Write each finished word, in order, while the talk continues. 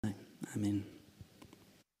Amen.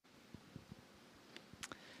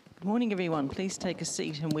 Good morning, everyone. Please take a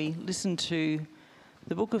seat and we listen to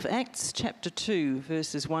the book of Acts, chapter 2,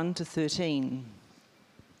 verses 1 to 13.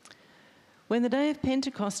 When the day of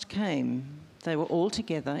Pentecost came, they were all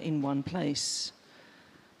together in one place.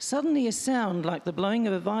 Suddenly a sound like the blowing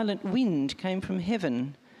of a violent wind came from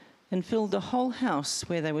heaven and filled the whole house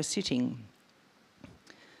where they were sitting.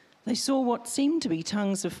 They saw what seemed to be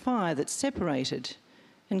tongues of fire that separated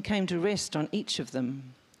and came to rest on each of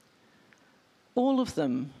them. All of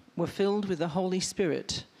them were filled with the Holy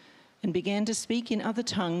Spirit and began to speak in other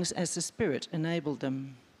tongues as the Spirit enabled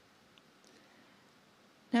them.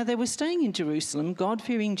 Now they were staying in Jerusalem,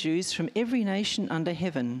 God-fearing Jews from every nation under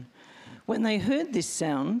heaven. When they heard this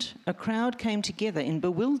sound, a crowd came together in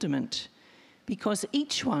bewilderment, because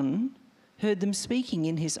each one heard them speaking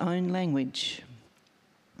in his own language.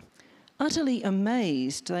 Utterly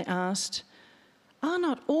amazed, they asked, "Are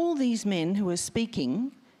not all these men who are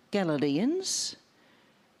speaking Galileans?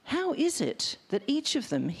 How is it that each of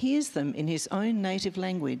them hears them in his own native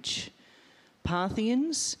language?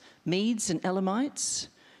 Parthians, Medes and Elamites,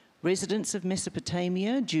 residents of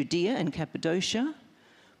Mesopotamia, Judea and Cappadocia,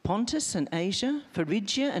 Pontus and Asia,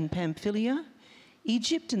 Phrygia and Pamphylia,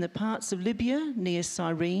 Egypt and the parts of Libya near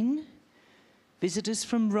Cyrene, visitors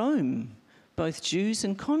from Rome, both Jews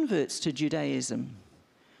and converts to Judaism,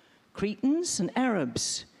 Cretans and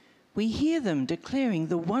Arabs, we hear them declaring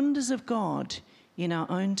the wonders of God in our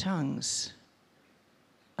own tongues."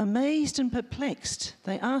 Amazed and perplexed,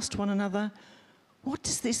 they asked one another, "What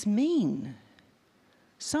does this mean?"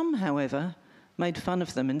 Some, however, made fun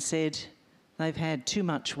of them and said, "They've had too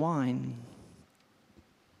much wine."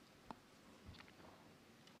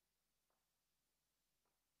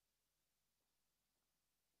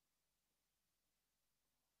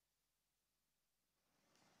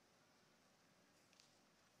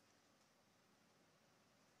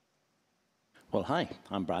 Well, hi,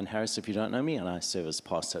 I'm Brian Harris, if you don't know me, and I serve as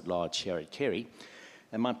pastor at large here at Carey.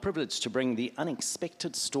 And my privilege to bring the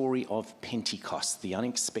unexpected story of Pentecost, the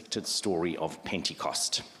unexpected story of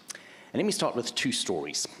Pentecost. And let me start with two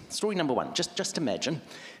stories. Story number one, just imagine,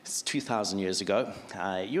 it's 2,000 years ago.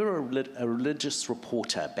 You're a religious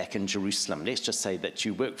reporter back in Jerusalem. Let's just say that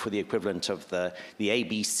you work for the equivalent of the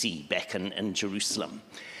ABC back in Jerusalem.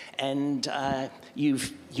 And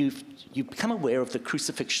you've become aware of the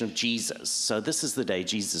crucifixion of Jesus. So this is the day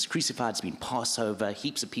Jesus is crucified. It's been Passover,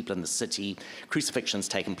 heaps of people in the city, crucifixion's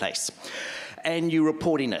taken place. And you're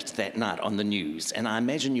reporting it that night on the news. And I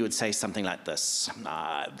imagine you would say something like this.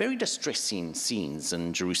 Very distressing scenes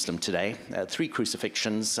in Jerusalem today. 3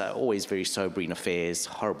 crucifixions, always very sobering affairs,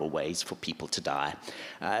 horrible ways for people to die.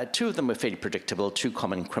 2 of them were fairly predictable, 2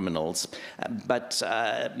 common criminals. But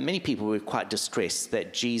many people were quite distressed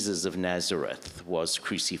that Jesus of Nazareth was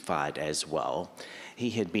crucified as well.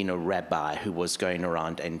 He had been a rabbi who was going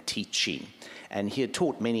around and teaching. And he had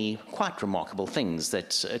taught many quite remarkable things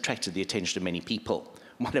that attracted the attention of many people.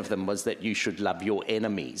 One of them was that you should love your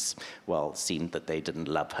enemies. Well, it seemed that they didn't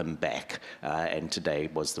love him back, and today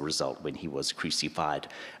was the result when he was crucified.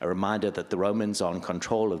 A reminder that the Romans are in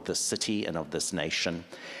control of this city and of this nation,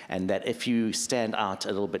 and that if you stand out a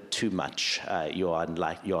little bit too much, you are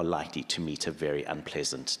likely to meet a very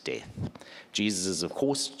unpleasant death. Jesus is, of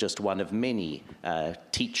course, just one of many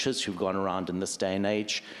teachers who've gone around in this day and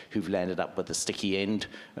age who've landed up with a sticky end.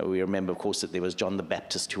 We remember, of course, that there was John the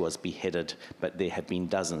Baptist who was beheaded, but there have been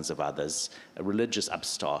dozens of others, religious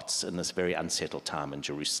upstarts in this very unsettled time in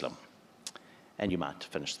Jerusalem. And you might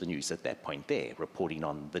finish the news at that point there, reporting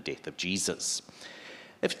on the death of Jesus.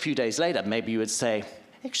 If a few days later, maybe you would say,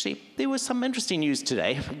 actually, there was some interesting news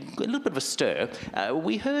today, a little bit of a stir.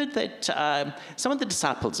 We heard that some of the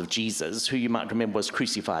disciples of Jesus, who you might remember was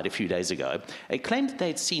crucified a few days ago, claimed that they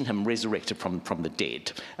had seen him resurrected from the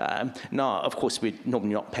dead. Now, of course, we'd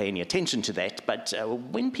normally not pay any attention to that, but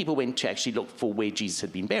when people went to actually look for where Jesus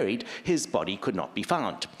had been buried, his body could not be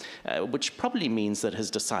found, which probably means that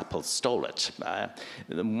his disciples stole it.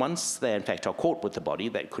 Once they, in fact, are caught with the body,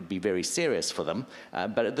 that could be very serious for them,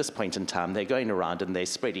 but at this point in time, they're going around and they're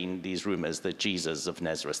spreading these rumors that Jesus of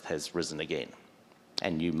Nazareth has risen again.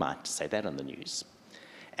 And you might say that on the news.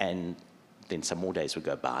 And then some more days would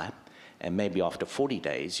go by, and maybe after 40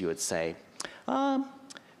 days you would say,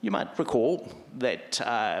 you might recall that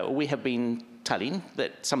we have been telling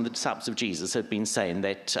that some of the disciples of Jesus had been saying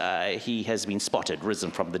that he has been spotted,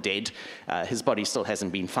 risen from the dead. His body still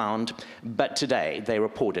hasn't been found. But today they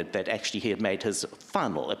reported that actually he had made his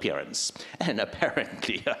final appearance. And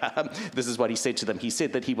apparently, this is what he said to them. He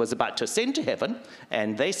said that he was about to ascend to heaven,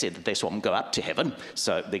 and they said that they saw him go up to heaven.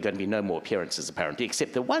 So there are going to be no more appearances, apparently,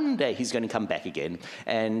 except that one day he's going to come back again.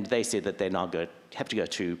 And they said that they're now going to have to go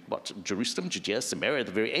to, Jerusalem, Judea, Samaria,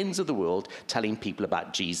 the very ends of the world, telling people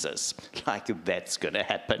about Jesus. Like that's going to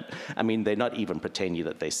happen. I mean, they're not even pretending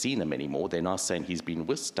that they've seen him anymore. They're now saying he's been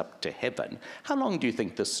whisked up to heaven. How long do you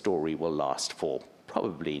think this story will last for?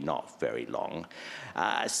 Probably not very long.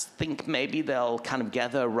 I think maybe they'll kind of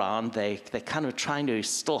gather around. They're kind of trying to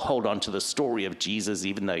still hold on to the story of Jesus,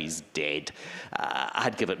 even though he's dead.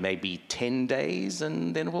 I'd give it maybe 10 days,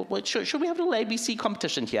 and then should we have a little ABC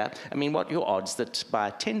competition here? I mean, what are your odds that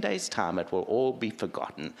by 10 days' time it will all be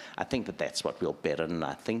forgotten? I think that that's what we'll bet on, and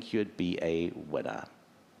I think you'd be a winner.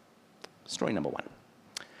 Story number 1.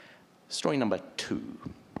 Story number 2.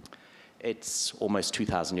 It's almost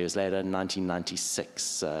 2,000 years later,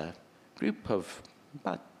 1996. A group of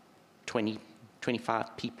about 20,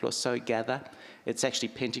 25 people or so gather. It's actually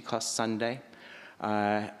Pentecost Sunday,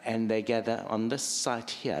 and they gather on this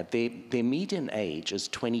site here. Their median age is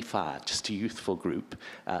 25, just a youthful group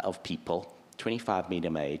of people, 25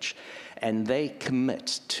 medium age, and they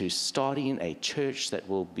commit to starting a church that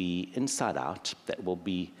will be inside out, that will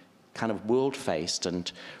be kind of world-faced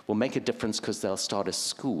and will make a difference because they'll start a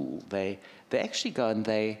school. They actually go and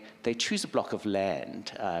they choose a block of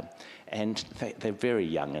land, and they're very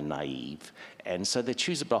young and naive. And so they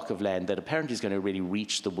choose a block of land that apparently is going to really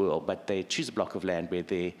reach the world, but they choose a block of land where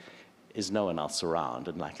there is no one else around.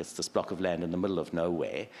 And like it's this block of land in the middle of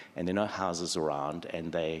nowhere, and there are no houses around,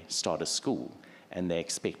 and they start a school, and they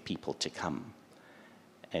expect people to come.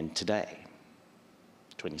 And today,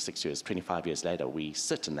 25 years later, we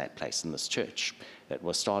sit in that place in this church that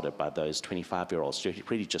was started by those 25-year-olds,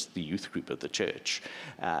 really just the youth group of the church.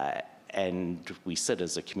 And we sit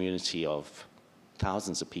as a community of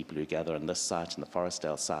thousands of people who gather on this site and the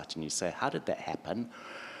Forestdale site, and you say, how did that happen?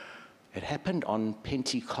 It happened on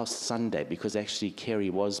Pentecost Sunday, because actually Kerry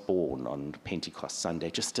was born on Pentecost Sunday,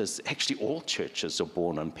 just as actually all churches are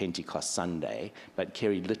born on Pentecost Sunday, but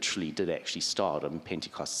Kerry literally did actually start on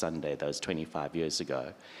Pentecost Sunday, those 25 years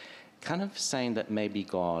ago, kind of saying that maybe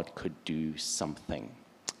God could do something.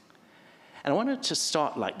 And I wanted to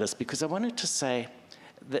start like this because I wanted to say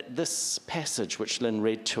that this passage which Lynn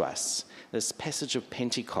read to us, this passage of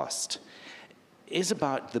Pentecost, is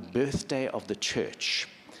about the birthday of the church.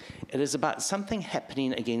 It is about something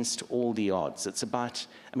happening against all the odds. It's about,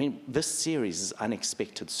 this series is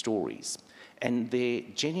unexpected stories. And there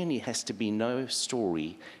genuinely has to be no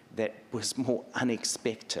story that was more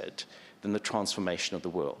unexpected than the transformation of the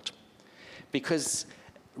world. Because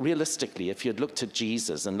realistically, if you'd looked at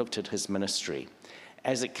Jesus and looked at his ministry,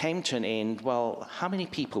 as it came to an end, well, how many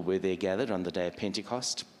people were there gathered on the day of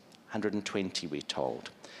Pentecost? 120, we're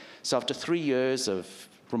told. So after 3 years of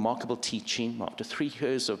remarkable teaching, after 3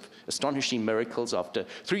 years of astonishing miracles, after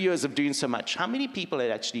 3 years of doing so much, how many people are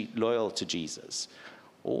actually loyal to Jesus?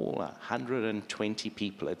 All 120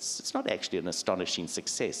 people. It's not actually an astonishing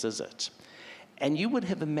success, is it? And you would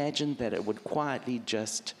have imagined that it would quietly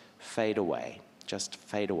just fade away.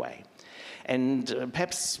 And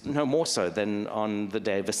perhaps no more so than on the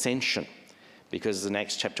day of Ascension, because in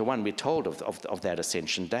Acts chapter 1, we're told of that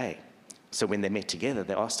Ascension day. So when they met together,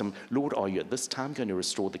 they asked him, Lord, are you at this time going to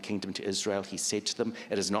restore the kingdom to Israel? He said to them,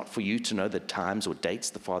 it is not for you to know the times or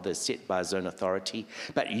dates the Father has set by his own authority,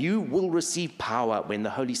 but you will receive power when the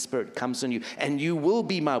Holy Spirit comes on you, and you will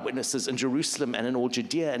be my witnesses in Jerusalem and in all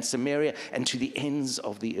Judea and Samaria and to the ends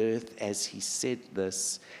of the earth. As he said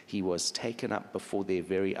this, he was taken up before their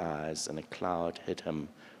very eyes, and a cloud hid him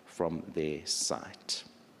from their sight.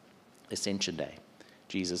 Ascension Day.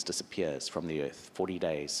 Jesus disappears from the earth 40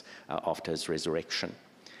 days after his resurrection.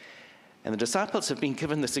 And the disciples have been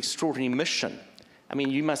given this extraordinary mission.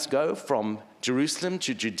 You must go from Jerusalem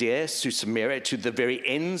to Judea to Samaria to the very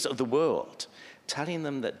ends of the world, telling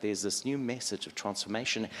them that there's this new message of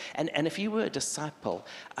transformation. And if you were a disciple,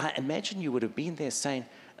 I imagine you would have been there saying,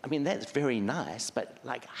 that's very nice, but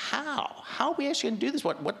how? How are we actually going to do this?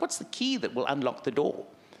 What's the key that will unlock the door?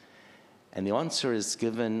 And the answer is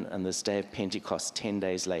given on this day of Pentecost 10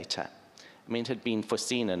 days later. It had been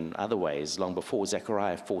foreseen in other ways long before.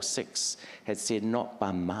 Zechariah 4:6 had said, not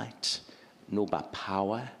by might, nor by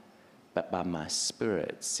power, but by my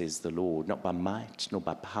Spirit, says the Lord. Not by might, nor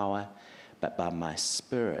by power, but by my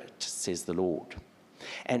Spirit, says the Lord.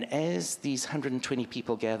 And as these 120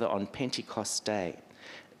 people gather on Pentecost Day,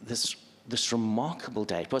 this this remarkable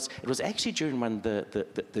day. It was actually during one of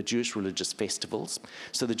the Jewish religious festivals.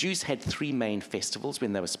 So the Jews had three main festivals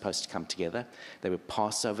when they were supposed to come together. They were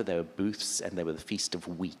Passover, they were Booths, and they were the Feast of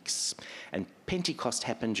Weeks. And Pentecost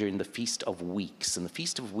happened during the Feast of Weeks. And the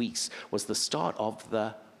Feast of Weeks was the start of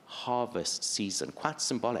the harvest season, quite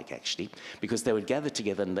symbolic actually, because they would gather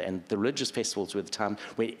together, and the religious festivals were the time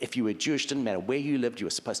where if you were Jewish, didn't matter where you lived, you were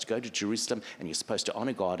supposed to go to Jerusalem and you're supposed to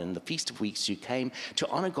honor God. And the Feast of Weeks, you came to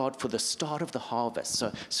honor God for the start of the harvest.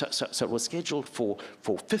 So it was scheduled for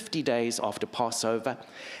 50 days after Passover,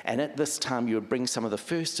 and at this time you would bring some of the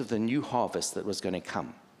first of the new harvest that was going to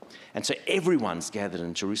come. And so everyone's gathered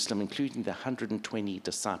in Jerusalem, including the 120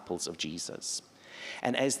 disciples of Jesus.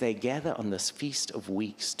 And as they gather on this Feast of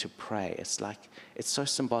Weeks to pray, it's so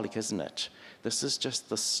symbolic, isn't it? This is just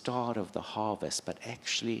the start of the harvest, but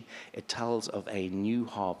actually it tells of a new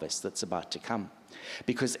harvest that's about to come.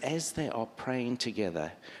 Because as they are praying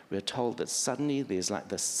together, we're told that suddenly there's like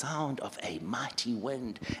the sound of a mighty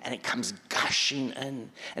wind, and it comes gushing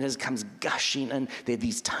in. And as it comes gushing in, there are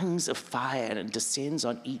these tongues of fire, and it descends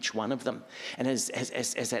on each one of them. And as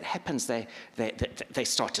that happens, they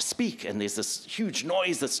start to speak, and there's this huge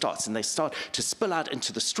noise that starts, and they start to spill out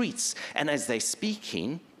into the streets. And as they're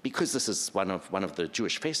speaking, because this is one of the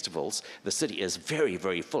Jewish festivals, the city is very,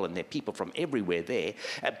 very full, and there are people from everywhere there.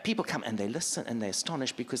 People come and they listen and they're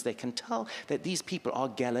astonished because they can tell that these people are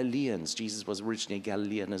Galileans. Jesus was originally a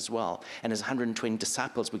Galilean as well, and his 120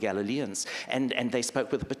 disciples were Galileans, and they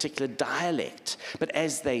spoke with a particular dialect. But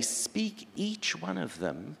as they speak, each one of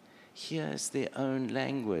them hears their own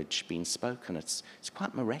language being spoken. It's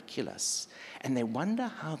quite miraculous. And they wonder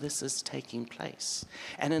how this is taking place.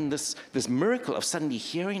 And in this miracle of suddenly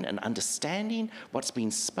hearing and understanding what's being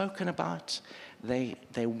spoken about, they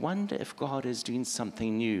wonder if God is doing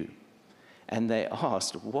something new. And they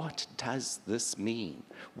asked, what does this mean?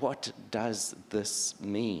 What does this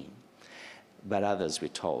mean? But others, we're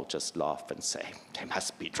told, just laugh and say, they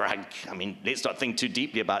must be drunk. I mean, let's not think too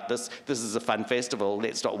deeply about this. This is a fun festival.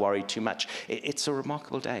 Let's not worry too much. It's a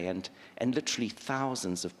remarkable day, and literally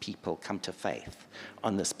thousands of people come to faith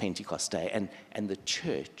on this Pentecost day, and the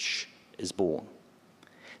church is born.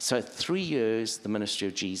 So 3 years, the ministry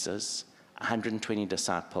of Jesus, 120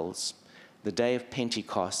 disciples, the day of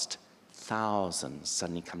Pentecost, thousands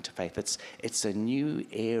suddenly come to faith. It's a new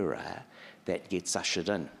era that gets ushered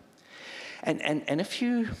in. And if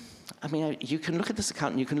you can look at this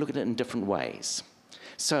account and you can look at it in different ways.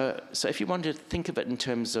 So if you wanted to think of it in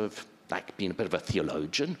terms of like being a bit of a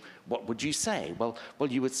theologian, what would you say? Well,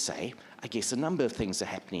 you would say, I guess a number of things are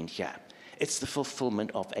happening here. It's the fulfillment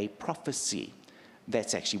of a prophecy.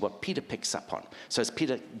 That's actually what Peter picks up on. So as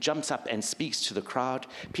Peter jumps up and speaks to the crowd,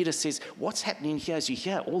 Peter says, what's happening here is you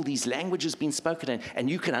hear all these languages being spoken, and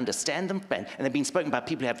you can understand them, and they've been spoken by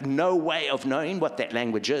people who have no way of knowing what that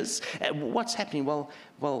language is. What's happening? Well,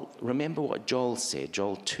 remember what Joel said,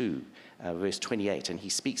 Joel 2, verse 28, and he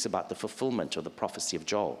speaks about the fulfillment of the prophecy of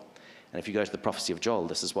Joel. And if you go to the prophecy of Joel,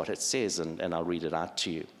 this is what it says, and I'll read it out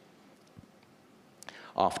to you.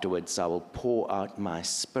 Afterwards, I will pour out my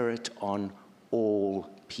spirit on all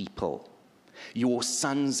people. Your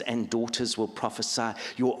sons and daughters will prophesy.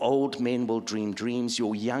 Your old men will dream dreams.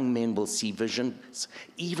 Your young men will see visions.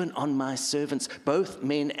 Even on my servants, both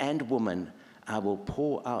men and women, I will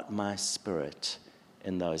pour out my spirit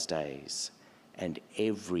in those days. And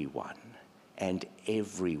everyone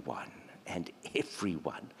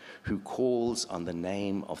who calls on the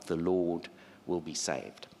name of the Lord will be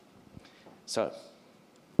saved. So,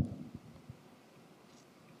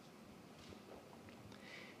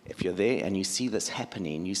 if you're there and you see this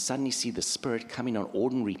happening, you suddenly see the Spirit coming on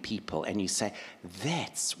ordinary people, and you say,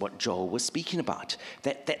 that's what Joel was speaking about.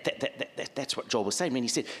 That's what Joel was saying when he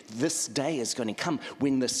said, this day is going to come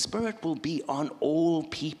when the Spirit will be on all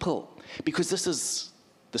people. Because this is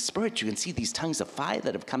the Spirit. You can see these tongues of fire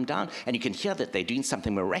that have come down, and you can hear that they're doing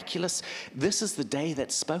something miraculous. This is the day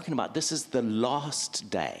that's spoken about. This is the last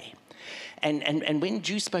day. And when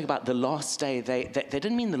Jews spoke about the last day, they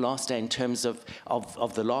didn't mean the last day in terms of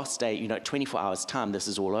the last day, 24 hours time, this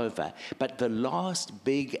is all over, but the last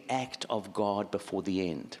big act of God before the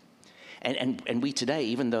end. And we today,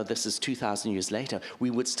 even though this is 2,000 years later, we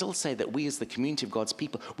would still say that we as the community of God's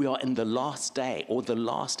people, we are in the last day or the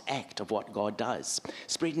last act of what God does,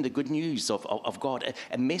 spreading the good news of God,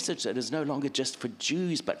 a message that is no longer just for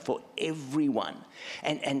Jews, but for everyone,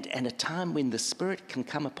 and a time when the Spirit can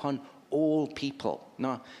come upon all people.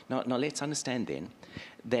 Now, let's understand then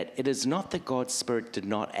that it is not that God's Spirit did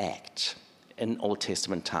not act in Old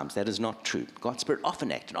Testament times. That is not true. God's Spirit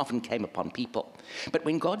often acted, often came upon people. But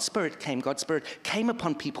when God's Spirit came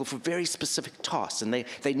upon people for very specific tasks, and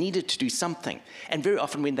they needed to do something. And very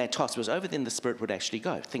often when that task was over, then the Spirit would actually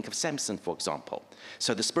go. Think of Samson, for example.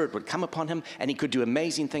 So the Spirit would come upon him, and he could do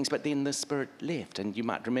amazing things, but then the Spirit left. And you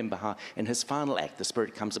might remember how in his final act, the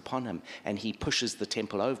Spirit comes upon him, and he pushes the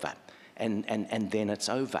temple over, and then it's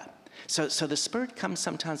over. So the Spirit comes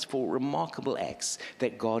sometimes for remarkable acts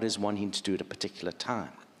that God is wanting to do at a particular time.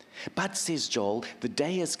 But, says Joel, the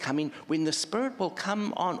day is coming when the Spirit will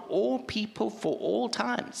come on all people for all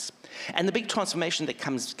times. And the big transformation that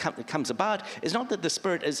comes about is not that the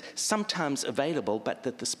Spirit is sometimes available, but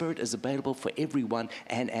that the Spirit is available for everyone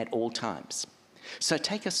and at all times. So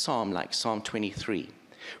take a psalm like Psalm 23,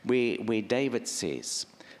 where David says,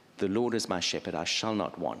 "The Lord is my shepherd, I shall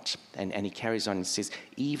not want." And he carries on and says,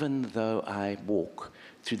 "Even though I walk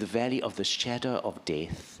through the valley of the shadow of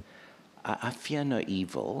death, I fear no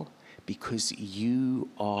evil, because you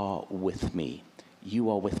are with me."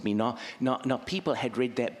 You are with me. Now, people had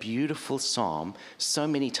read that beautiful psalm so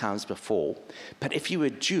many times before, but if you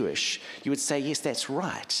were Jewish, you would say, yes, that's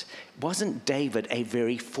right. Wasn't David a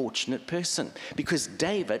very fortunate person? Because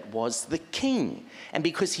David was the king, and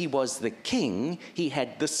because he was the king, he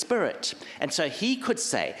had the Spirit. And so he could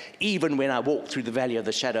say, even when I walk through the valley of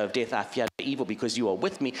the shadow of death, I fear no evil, because you are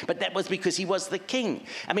with me. But that was because he was the king.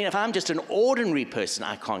 I mean, if I'm just an ordinary person,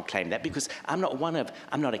 I can't claim that, because I'm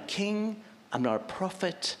not a king, I'm not a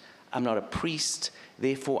prophet, I'm not a priest,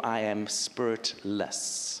 therefore I am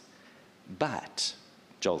spiritless. But,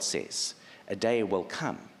 Joel says, a day will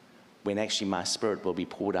come when actually my Spirit will be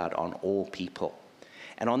poured out on all people.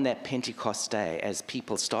 And on that Pentecost day, as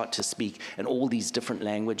people start to speak in all these different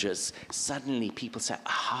languages, suddenly people say,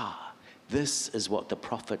 aha, this is what the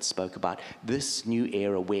prophet spoke about, this new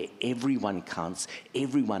era where everyone counts,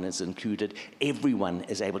 everyone is included, everyone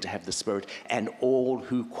is able to have the Spirit, and all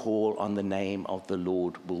who call on the name of the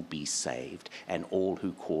Lord will be saved, and all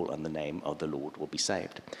who call on the name of the Lord will be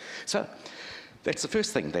saved. So that's the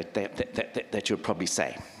first thing that you'll probably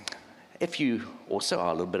say. If you also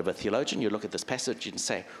are a little bit of a theologian, you look at this passage and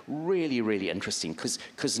say, really, really interesting,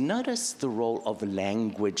 because notice the role of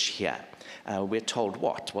language here. We're told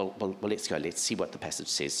what? Well, let's go. Let's see what the passage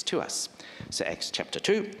says to us. So Acts chapter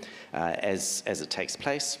 2, as it takes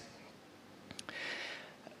place,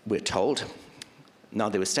 we're told, "Now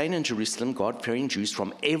there were staying in Jerusalem God-fearing Jews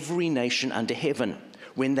from every nation under heaven.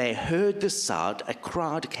 When they heard the sound, a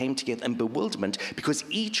crowd came together in bewilderment, because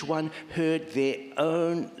each one heard their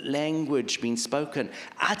own language being spoken.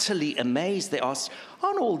 Utterly amazed, they asked,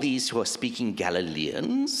 'Aren't all these who are speaking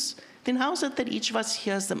Galileans? Then how is it that each of us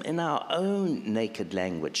hears them in our own naked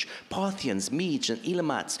language? Parthians, Medes, and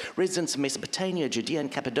Elamites, residents of Mesopotamia, Judea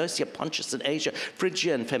and Cappadocia, Pontus and Asia,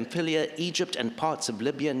 Phrygia and Pamphylia, Egypt and parts of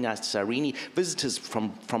Libya and Cyrene, visitors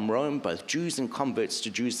from Rome, both Jews and converts to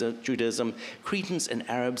Judaism, Cretans and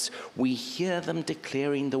Arabs, we hear them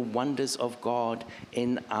declaring the wonders of God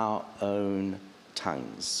in our own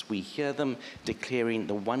tongues.'" We hear them declaring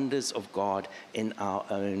the wonders of God in our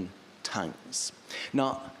own tongues.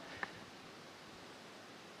 Now,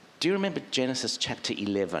 do you remember Genesis chapter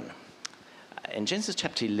 11? In Genesis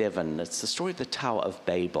chapter 11, it's the story of the Tower of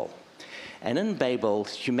Babel. And in Babel,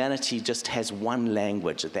 humanity just has one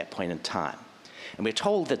language at that point in time. And we're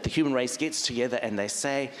told that the human race gets together and they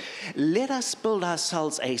say, "Let us build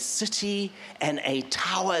ourselves a city and a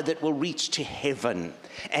tower that will reach to heaven.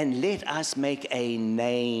 And let us make a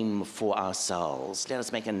name for ourselves." Let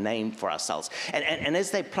us make a name for ourselves. And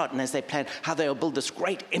as they plot and as they plan how they'll build this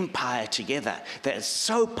great empire together that is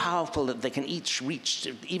so powerful that they can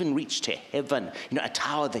even reach to heaven, a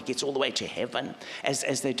tower that gets all the way to heaven.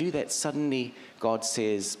 As they do that, suddenly God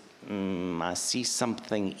says, "I see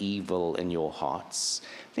something evil in your hearts.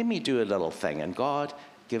 Let me do a little thing." And God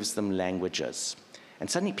gives them languages. And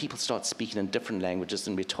suddenly people start speaking in different languages,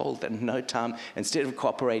 and we're told that in no time, instead of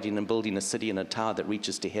cooperating and building a city and a tower that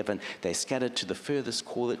reaches to heaven, they scattered to the furthest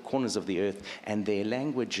corners of the earth, and their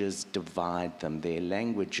languages divide them. Their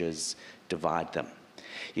languages divide them.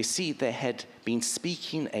 You see, they had been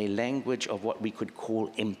speaking a language of what we could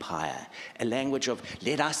call empire, a language of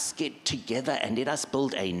let us get together and let us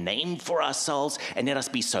build a name for ourselves and let us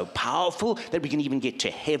be so powerful that we can even get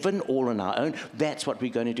to heaven all on our own. That's what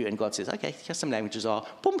we're going to do. And God says, okay, here's some languages are,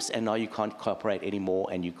 booms, and now you can't cooperate anymore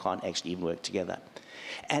and you can't actually even work together.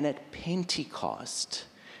 And at Pentecost,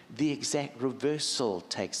 the exact reversal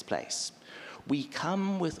takes place. We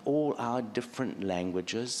come with all our different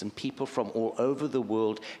languages, and people from all over the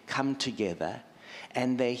world come together,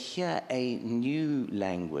 and they hear a new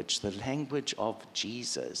language, the language of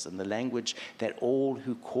Jesus, and the language that all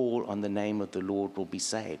who call on the name of the Lord will be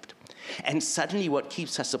saved. And suddenly what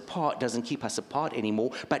keeps us apart doesn't keep us apart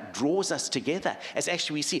anymore, but draws us together. As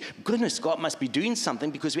actually we see, goodness, God must be doing something,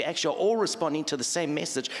 because we actually are all responding to the same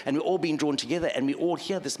message, and we're all being drawn together, and we all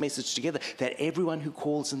hear this message together, that everyone who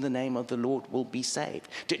calls in the name of the Lord will be saved.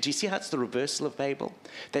 Do you see how it's the reversal of Babel?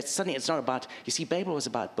 That suddenly it's not about, you see, Babel was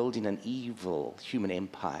about building an evil human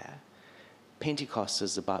empire. Pentecost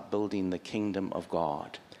is about building the kingdom of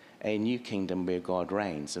God. A new kingdom where God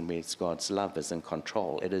reigns and where God's love is in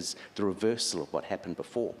control. It is the reversal of what happened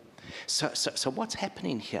before. So what's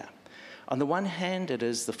happening here? On the one hand, it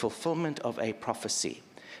is the fulfillment of a prophecy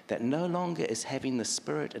that no longer is having the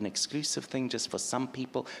Spirit an exclusive thing just for some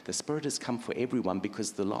people. The Spirit has come for everyone,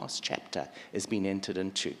 because the last chapter is being entered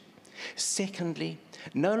into. Secondly,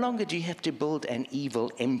 no longer do you have to build an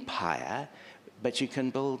evil empire, but you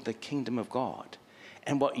can build the kingdom of God.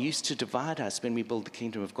 And what used to divide us when we build the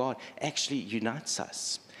kingdom of God actually unites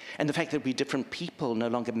us. And the fact that we're different people no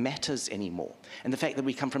longer matters anymore. And the fact that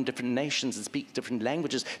we come from different nations and speak different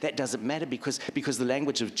languages, that doesn't matter, because the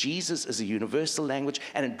language of Jesus is a universal language,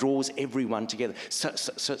 and it draws everyone together.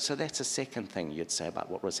 So that's a second thing you'd say about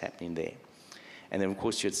what was happening there. And then, of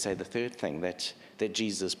course, you'd say the third thing, that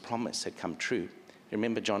Jesus' promise had come true.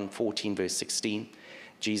 Remember John 14, verse 16?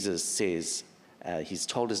 Jesus says, he's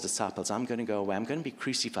told his disciples, I'm going to go away. I'm going to be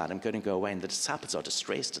crucified. I'm going to go away. And the disciples are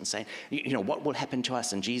distressed and saying, what will happen to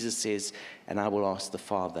us? And Jesus says, and I will ask the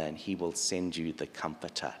Father, and he will send you the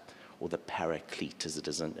Comforter, or the Paraclete, as it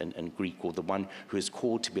is in Greek, or the one who is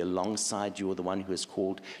called to be alongside you, or the one who is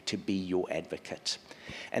called to be your advocate.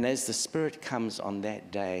 And as the Spirit comes on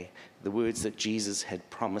that day, the words that Jesus had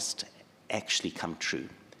promised actually come true.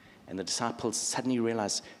 And the disciples suddenly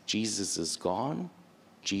realize Jesus is gone.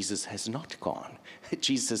 Jesus has not gone.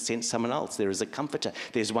 Jesus has sent someone else. There is a Comforter.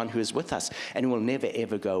 There's one who is with us and will never,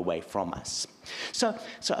 ever go away from us. So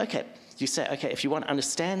okay, you say, okay, if you want to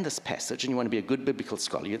understand this passage and you want to be a good biblical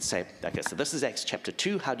scholar, you'd say, okay, so this is Acts chapter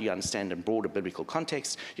 2. How do you understand in broader biblical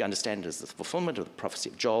context? You understand it as the fulfillment of the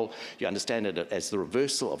prophecy of Joel. You understand it as the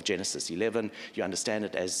reversal of Genesis 11. You understand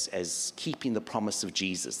it as keeping the promise of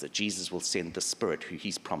Jesus, that Jesus will send the Spirit who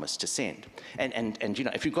he's promised to send. And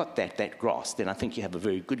if you've got that grasp, then I think you have a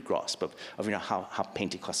very good grasp of how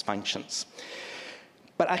Pentecost functions.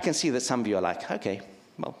 But I can see that some of you are like, okay,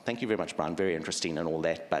 well, thank you very much, Brian. Very interesting and all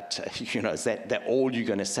that. But, is that all you're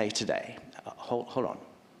going to say today? Hold on.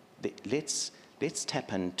 Let's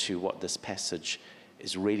tap into what this passage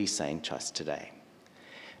is really saying to us today.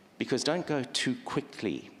 Because don't go too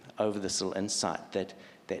quickly over this little insight that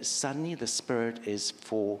suddenly the Spirit is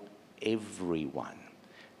for everyone.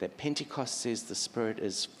 That Pentecost says the Spirit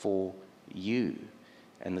is for you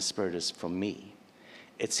and the Spirit is for me.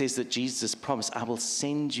 It says that Jesus promised, I will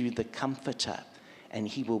send you the Comforter, and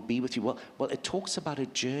he will be with you. Well, it talks about a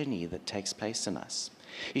journey that takes place in us.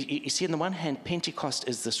 You see, on the one hand, Pentecost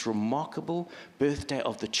is this remarkable birthday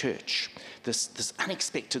of the church, this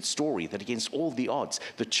unexpected story that against all the odds,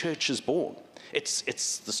 the church is born. It's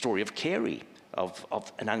the story of Carey, of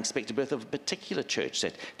an unexpected birth of a particular church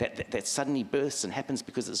that suddenly births and happens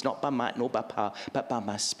because it's not by might nor by power, but by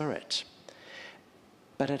my Spirit.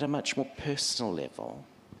 But at a much more personal level,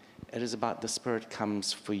 it is about the Spirit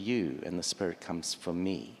comes for you and the Spirit comes for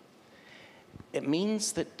me. It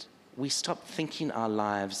means that we stop thinking our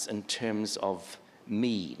lives in terms of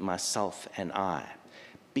me, myself, and I,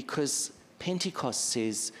 because Pentecost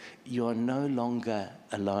says you are no longer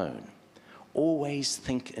alone. Always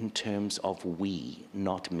think in terms of we,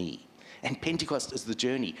 not me. And Pentecost is the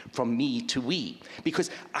journey from me to we, because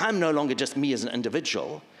I'm no longer just me as an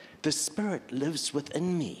individual. The Spirit lives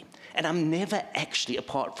within me. And I'm never actually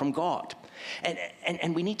apart from God.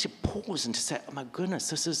 And we need to pause and to say, oh my goodness,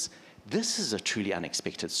 this is a truly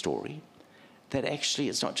unexpected story. That actually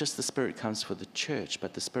it's not just the Spirit comes for the church,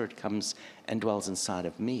 but the Spirit comes and dwells inside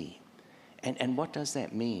of me. And what does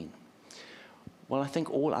that mean? Well, I think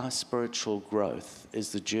all our spiritual growth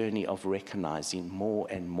is the journey of recognizing more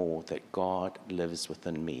and more that God lives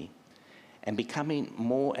within me, and becoming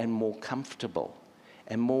more and more comfortable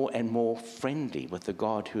and more friendly with the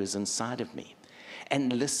God who is inside of me,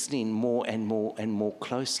 and listening more and more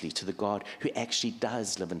closely to the God who actually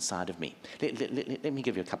does live inside of me. Let me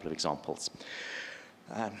give you a couple of examples.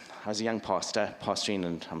 I was a young pastor, pastoring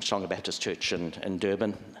in Umhlanga Baptist Church in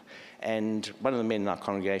Durban, and one of the men in our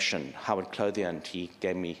congregation, Howard Clothier, and he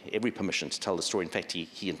gave me every permission to tell the story. In fact,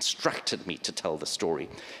 he instructed me to tell the story.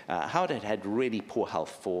 Howard had really poor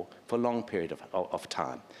health for a long period of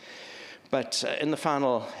time. But in the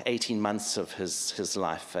final 18 months of his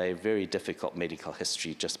life, a very difficult medical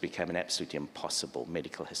history just became an absolutely impossible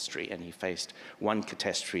medical history, and he faced one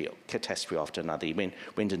catastrophe after another. He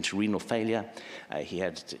went into renal failure, he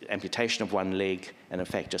had amputation of one leg, and in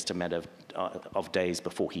fact, just a matter of days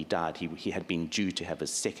before he died, he had been due to have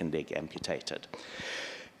his second leg amputated.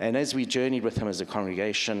 And as we journeyed with him as a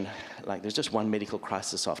congregation, like there's just one medical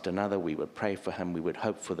crisis after another. We would pray for him, we would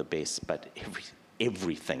hope for the best, but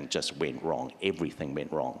everything just went wrong. Everything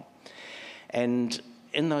went wrong. And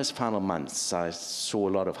in those final months, I saw a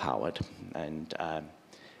lot of Howard, and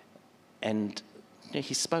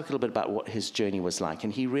he spoke a little bit about what his journey was like,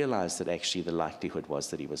 and he realized that actually the likelihood was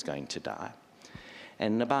that he was going to die.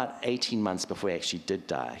 And about 18 months before he actually did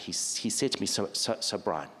die, he said to me, so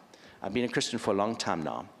Brian, I've been a Christian for a long time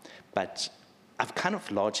now, but I've kind of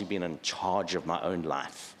largely been in charge of my own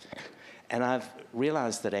life. And I've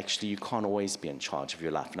realized that actually you can't always be in charge of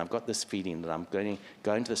your life. And I've got this feeling that I'm going to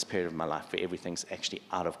go into this period of my life where everything's actually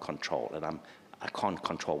out of control, and I can't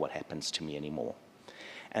control what happens to me anymore.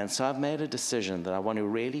 And so I've made a decision that I want to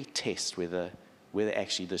really test whether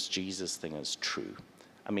actually this Jesus thing is true.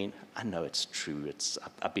 I mean, I know it's true.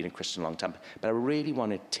 I've been a Christian a long time, but I really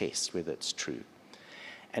want to test whether it's true.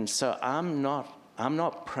 And so I'm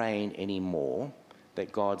not praying anymore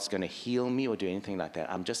that God's going to heal me or do anything like that.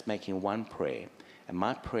 I'm just making one prayer. And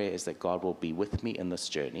my prayer is that God will be with me in this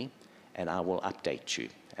journey, and I will update you,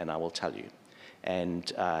 and I will tell you. And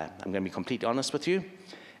I'm going to be completely honest with you.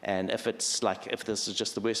 And if this is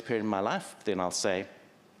just the worst period in my life, then I'll say,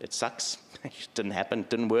 it sucks. It didn't happen,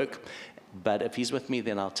 didn't work. But if he's with me,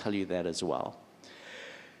 then I'll tell you that as well.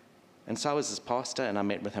 And so I was his pastor, and I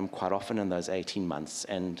met with him quite often in those 18 months.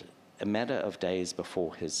 And a matter of days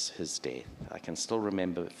before his death, I can still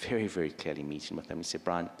remember very, very clearly meeting with him. He said,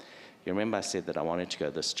 Brian, you remember I said that I wanted to go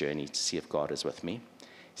this journey to see if God is with me? He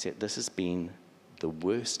said, this has been the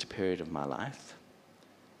worst period of my life.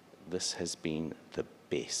 This has been the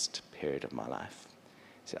best period of my life.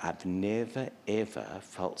 He said, I've never, ever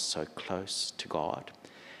felt so close to God.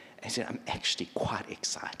 He said, I'm actually quite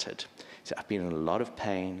excited. So I've been in a lot of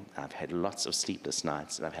pain, I've had lots of sleepless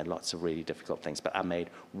nights, and I've had lots of really difficult things, but I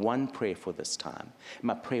made one prayer for this time.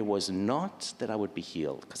 My prayer was not that I would be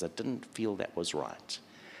healed, because I didn't feel that was right.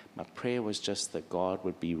 My prayer was just that God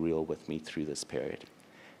would be real with me through this period.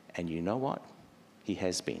 And you know what? He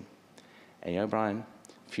has been. And you know, Brian,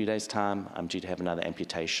 a few days' time, I'm due to have another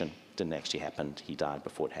amputation. Didn't actually happen. He died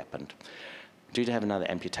before it happened. Due to have another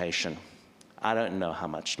amputation. I don't know how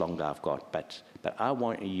much longer I've got, but I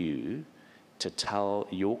want you to tell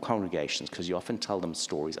your congregations, because you often tell them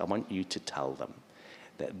stories, I want you to tell them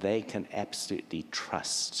that they can absolutely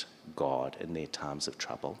trust God in their times of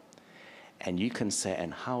trouble. And you can say,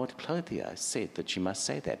 and Howard Clothier said that you must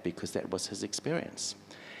say that because that was his experience.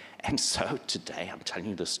 And so today I'm telling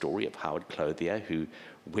you the story of Howard Clothier, who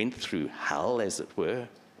went through hell, as it were,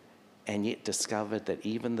 and yet discovered that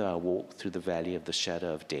even though I walk through the valley of the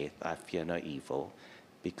shadow of death, I fear no evil,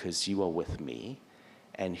 because you are with me.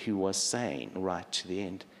 And who was saying right to the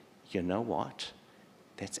end, you know what?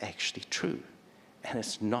 That's actually true. And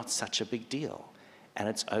it's not such a big deal. And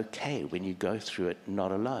it's okay when you go through it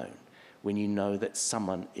not alone, when you know that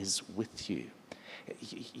someone is with you.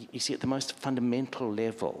 You see, at the most fundamental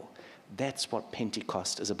level, that's what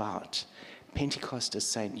Pentecost is about. Pentecost is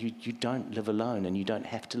saying you don't live alone, and you don't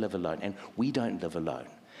have to live alone, and we don't live alone.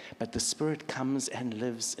 But the Spirit comes and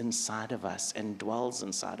lives inside of us and dwells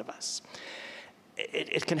inside of us.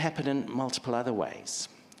 It can happen in multiple other ways.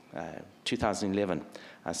 2011,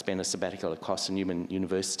 I spent a sabbatical at Carson Newman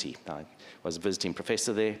University. I was a visiting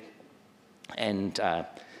professor there, and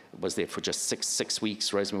was there for just six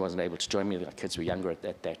weeks. Rosemary wasn't able to join me. Our kids were younger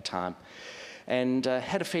at that time. And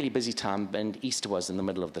had a fairly busy time, and Easter was in the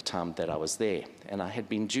middle of the time that I was there. And I had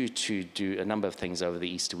been due to do a number of things over the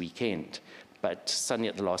Easter weekend, but suddenly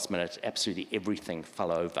at the last minute, absolutely everything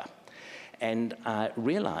fell over. And I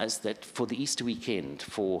realized that for the Easter weekend,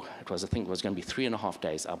 I think it was going to be 3.5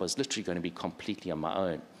 days, I was literally going to be completely on my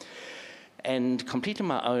own. And completely on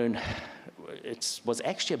my own, it was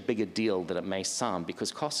actually a bigger deal than it may sound,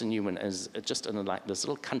 because Carson Newman is just in this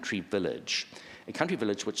little country village, a country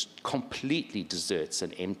village which completely deserts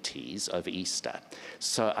and empties over Easter.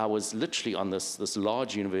 So I was literally on this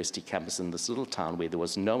large university campus in this little town where there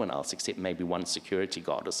was no one else except maybe one security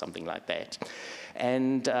guard or something like that.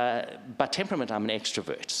 And by temperament, I'm an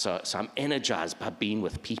extrovert. So I'm energized by being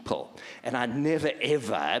with people. And I'd never,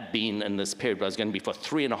 ever been in this period where I was going to be for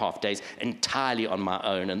 3.5 days entirely on my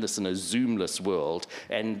own, and this in a Zoomless world.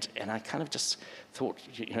 And I kind of just thought,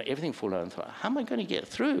 everything fallen over and thought, how am I going to get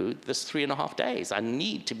through this 3.5 days? I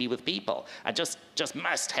need to be with people. I just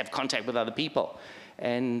must have contact with other people.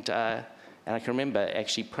 And I can remember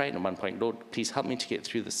actually praying at one point, Lord, please help me to get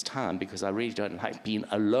through this time, because I really don't like being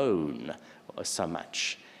alone so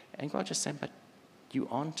much. And God just said, but you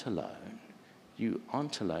aren't alone. You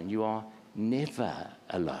aren't alone. You are never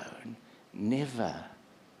alone. Never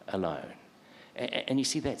alone. And you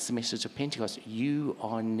see, that's the message of Pentecost. You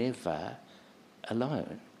are never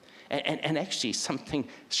alone. And actually something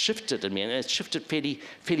shifted in me, and it shifted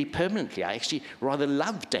fairly permanently. I actually rather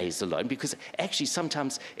love days alone, because actually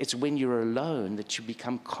sometimes it's when you're alone that you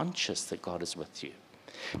become conscious that God is with you.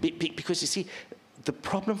 Because you see, the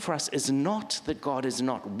problem for us is not that God is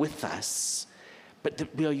not with us, but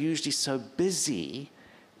that we are usually so busy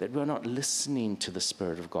that we're not listening to the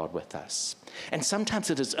Spirit of God with us. And sometimes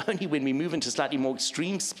it is only when we move into slightly more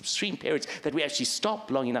extreme periods that we actually stop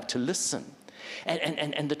long enough to listen.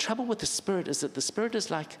 And the trouble with the Spirit is that the Spirit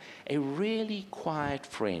is like a really quiet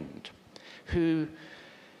friend who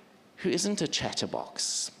isn't a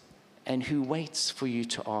chatterbox and who waits for you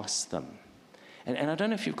to ask them. And I don't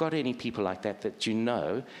know if you've got any people like that you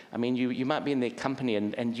know. I mean, you might be in their company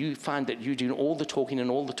and you find that you're doing all the talking and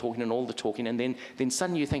all the talking and all the talking, and then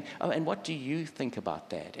suddenly you think, oh, and what do you think about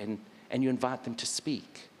that? And you invite them to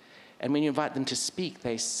speak. And when you invite them to speak,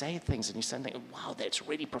 they say things, and you suddenly think, wow, that's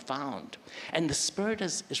really profound. And the Spirit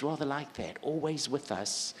is rather like that, always with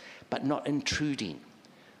us, but not intruding.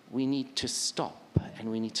 We need to stop, and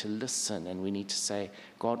we need to listen, and we need to say,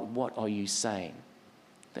 God, what are you saying?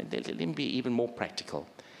 Let me be even more practical.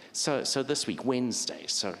 So this week, Wednesday,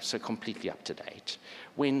 so completely up to date.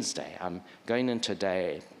 Wednesday, I'm going into a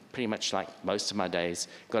day, pretty much like most of my days,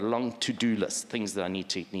 got a long to-do list, things that I need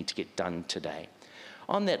to get done today.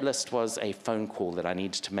 On that list was a phone call that I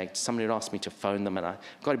needed to make. Somebody had asked me to phone them, and I've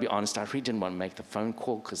got to be honest, I really didn't want to make the phone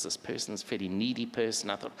call because this person's a fairly needy person.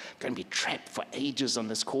 I thought, I'm going to be trapped for ages on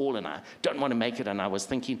this call, and I don't want to make it. And I was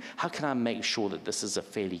thinking, how can I make sure that this is a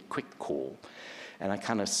fairly quick call? And I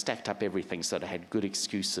kind of stacked up everything so that I had good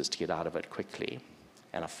excuses to get out of it quickly,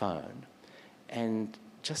 and a phone. And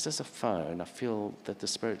just as a phone, I feel that the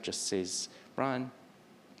Spirit just says, Brian,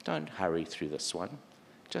 don't hurry through this one.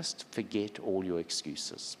 Just forget all your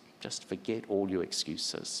excuses. Just forget all your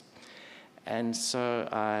excuses. And so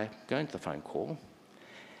I go into the phone call,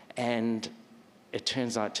 and it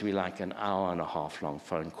turns out to be like an 1.5 hour long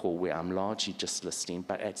phone call where I'm largely just listening,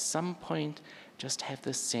 but at some point just have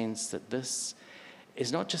this sense that this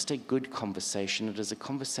is not just a good conversation, it is a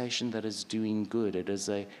conversation that is doing good. It is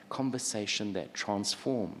a conversation that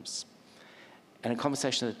transforms, and a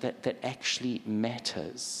conversation that actually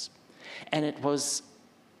matters. And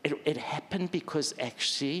it happened because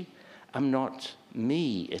actually I'm not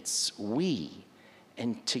me, it's we.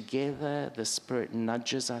 And together the Spirit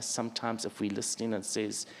nudges us sometimes if we're listening and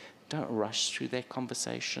says, don't rush through that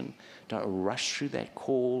conversation, don't rush through that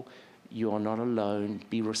call. You are not alone,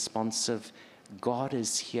 be responsive. God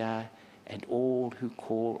is here, and all who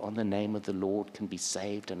call on the name of the Lord can be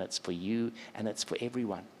saved, and it's for you and it's for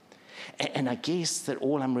everyone. And I guess that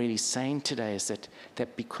all I'm really saying today is that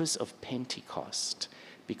because of Pentecost,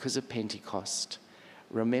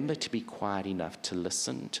 remember to be quiet enough to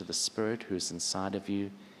listen to the Spirit who is inside of you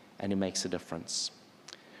and who makes a difference.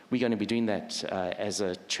 We're going to be doing that as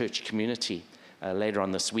a church community later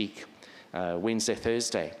on this week, Wednesday,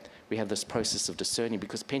 Thursday. We have this process of discerning,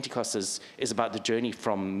 because Pentecost is about the journey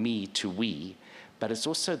from me to we, but it's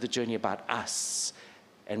also the journey about us,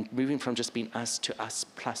 and moving from just being us to us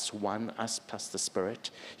plus one, us plus the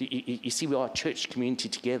Spirit. You see, we are a church community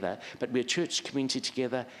together, but we're a church community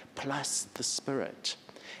together plus the Spirit.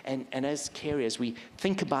 And as Carey, as we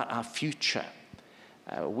think about our future,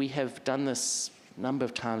 we have done this a number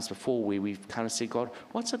of times before where we've kind of said, God,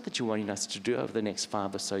 what's it that you're wanting us to do over the next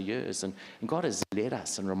 5 or so years? And God has led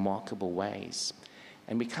us in remarkable ways.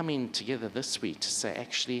 And we're coming together this week to say,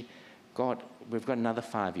 actually, God, we've got another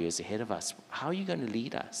 5 years ahead of us. How are you going to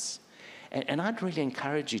lead us? And I'd really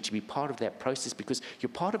encourage you to be part of that process, because you're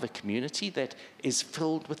part of a community that is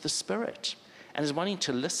filled with the Spirit and is wanting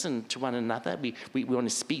to listen to one another. We want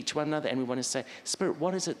to speak to one another, and we want to say, Spirit,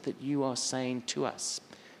 what is it that you are saying to us?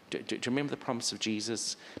 Do you remember the promise of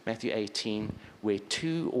Jesus, Matthew 18, where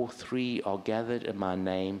 2 or 3 are gathered in my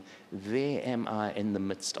name, there am I in the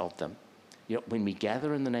midst of them. You know, when we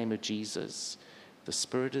gather in the name of Jesus, the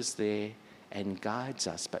Spirit is there, and guides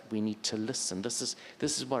us, but we need to listen. This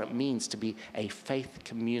is what it means to be a faith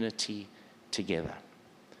community together.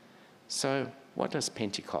 So what does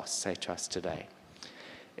Pentecost say to us today?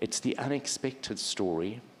 It's the unexpected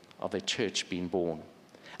story of a church being born.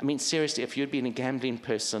 I mean, seriously, if you'd been a gambling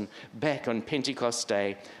person back on Pentecost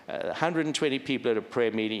Day, 120 people at a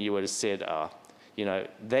prayer meeting, you would have said,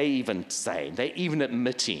 they even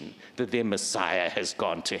admitting that their Messiah has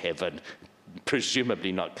gone to heaven,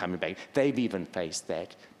 presumably not coming back. They've even faced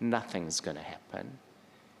that. Nothing's going to happen.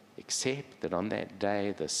 Except that on that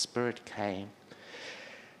day, the Spirit came,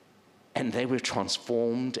 and they were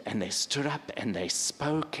transformed, and they stood up, and they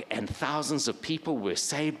spoke, and thousands of people were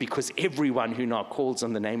saved, because everyone who now calls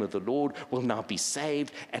on the name of the Lord will now be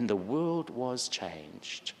saved, and the world was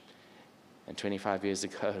changed. And 25 years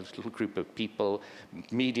ago, a little group of people,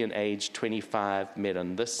 median age 25, met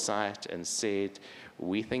on this site and said,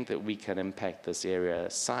 we think that we can impact this area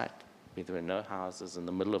site where there were no houses in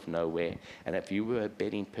the middle of nowhere. And if you were a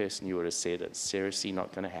betting person, you would have said, it's seriously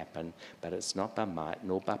not going to happen, but it's not by might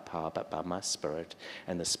nor by power, but by my Spirit.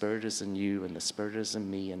 And the Spirit is in you, and the Spirit is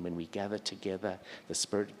in me, and when we gather together, the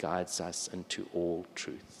Spirit guides us into all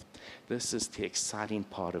truth. This is the exciting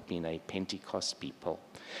part of being a Pentecost people.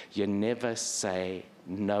 You never say,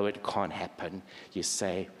 no, it can't happen. You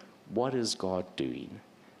say, what is God doing?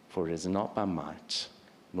 For it is not by might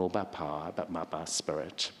nor by power, but by my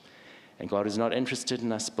Spirit. And God is not interested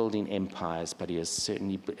in us building empires, but he is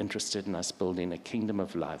certainly interested in us building a kingdom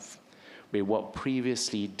of love, where what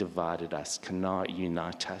previously divided us can now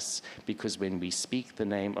unite us, because when we speak the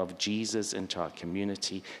name of Jesus into our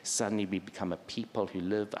community, suddenly we become a people who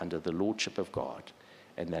live under the lordship of God,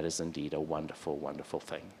 and that is indeed a wonderful, wonderful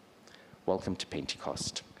thing. Welcome to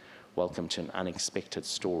Pentecost. Welcome to an unexpected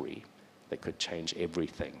story that could change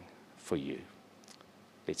everything for you.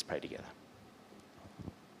 Let's pray together.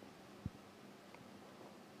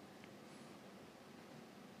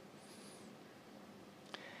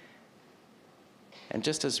 And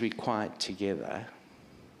just as we quiet together,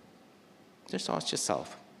 just ask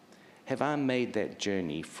yourself, have I made that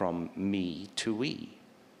journey from me to we?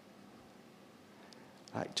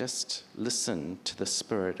 Like, just listen to the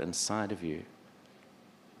Spirit inside of you.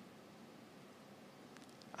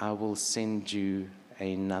 I will send you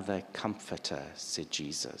another comforter, said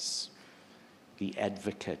Jesus, the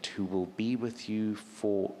advocate who will be with you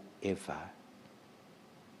forever.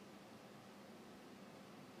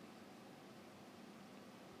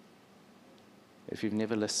 If you've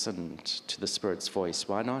never listened to the Spirit's voice,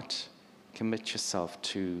 why not commit yourself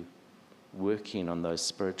to working on those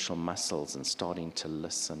spiritual muscles and starting to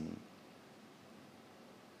listen?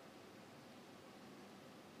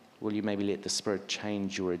 Will you maybe let the Spirit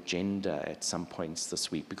change your agenda at some points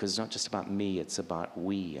this week? Because it's not just about me, it's about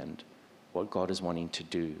we and what God is wanting to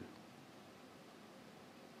do.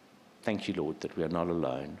 Thank you, Lord, that we are not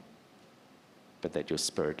alone, but that your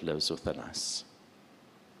Spirit lives within us.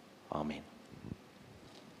 Amen.